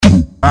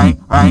vai,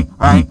 vai,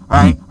 vai,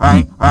 vai,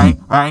 vai, vai,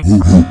 vai,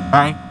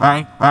 vai,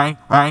 vai,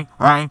 vai,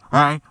 vai,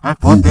 vai, vai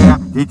foder,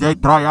 DJ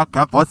Troia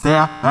quer você,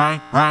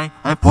 vai, vai,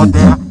 vai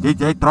foder,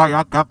 DJ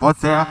Troia quer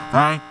você,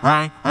 vai,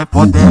 vai, vai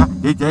foder,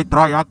 DJ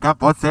Troia quer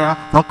você,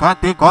 toca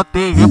ticote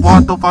e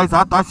bota, faz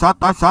a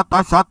taxata,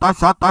 chata, chata,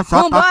 chata,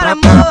 chata,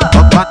 tremendo,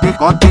 toca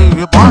ticote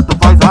e bota,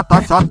 faz a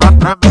taxata,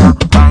 tremendo,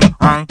 vai,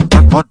 vai,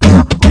 vai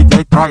foder,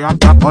 DJ Troia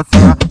quer você,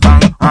 vai,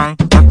 vai,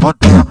 vai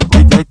foder,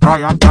 DJ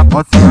Troia quer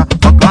você,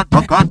 toca,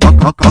 toca,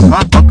 toca,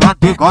 toca, toca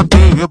ticote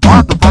e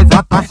bota, faz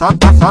a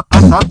taxata, chata,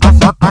 chata,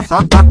 chata,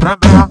 chata,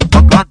 tremendo,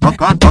 toca,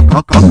 toca,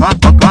 toca, toca,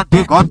 toca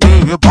ticote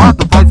e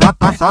bota, faz a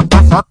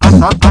taxata, chata,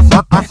 chata,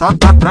 chata,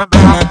 chata, tremendo.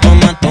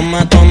 Toma,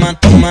 toma, toma,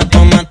 toma,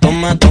 toma,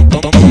 toma,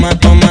 toma,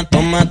 toma,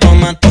 toma, toma,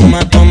 toma,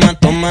 toma,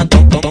 toma,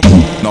 toma.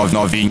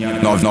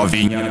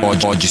 Novinha,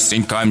 pode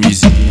sem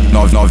camisa.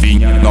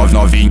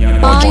 Novinha,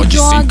 pode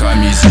sem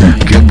camisa.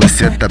 Que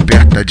você tá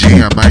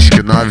apertadinha, mais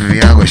que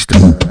novinha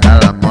gostou.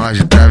 Ela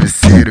morde o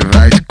travesseiro e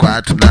vai de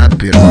quatro na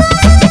piroca.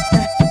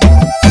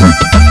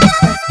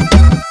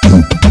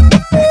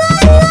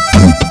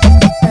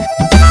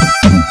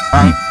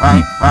 Vai,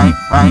 vai,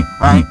 vai,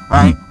 vai,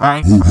 vai,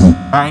 vai,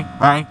 vai,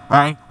 vai,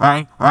 vai,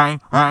 vai, vai,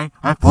 vai,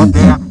 vai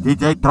foder,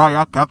 DJ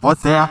Troia quer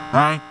você,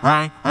 vai,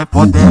 vai, vai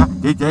foder,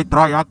 DJ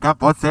Troia quer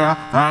você,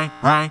 vai,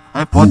 vai,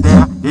 vai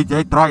foder,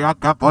 DJ Troia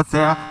quer você,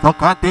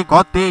 toca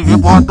ticote e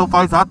bota,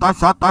 faz a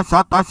taxata,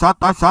 chata,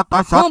 chata,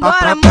 chata, chata,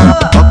 tremendo,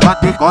 toca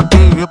ticote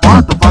e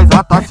bota, faz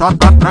a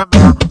taxata,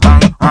 tremendo, vai,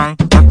 vai,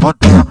 vai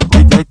foder,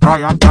 DJ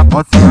Troia quer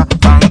você,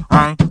 vai,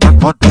 vai, vai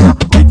foder,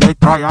 DJ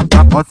Troia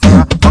quer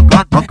você,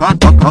 toca, toca,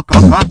 toca,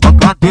 toca,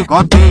 toca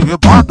ticote e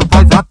bota,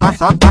 faz a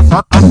taxata,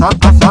 chata,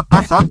 chata,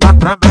 chata, chata,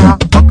 tremendo,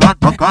 toca,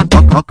 toca,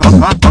 toca,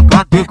 toca,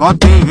 toca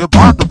ticote e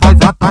bota,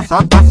 faz a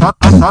taxata,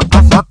 chata,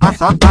 chata, chata,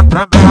 chata,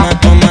 tremendo.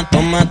 Toma,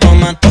 toma,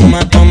 toma,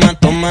 toma, toma,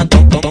 toma,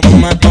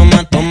 toma, toma,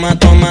 toma, toma,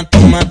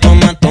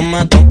 toma, toma,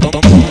 toma, toma.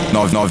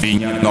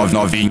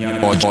 Novinha,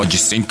 pode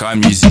sem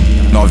camisa.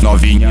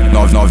 Novinha,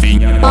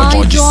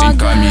 pode sem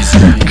camisa.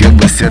 Que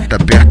você tá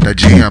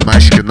apertadinha,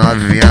 mais que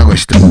novinha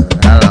gostou.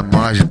 Ela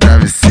morde o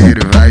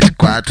travesseiro e vai de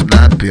quatro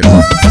na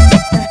piroca.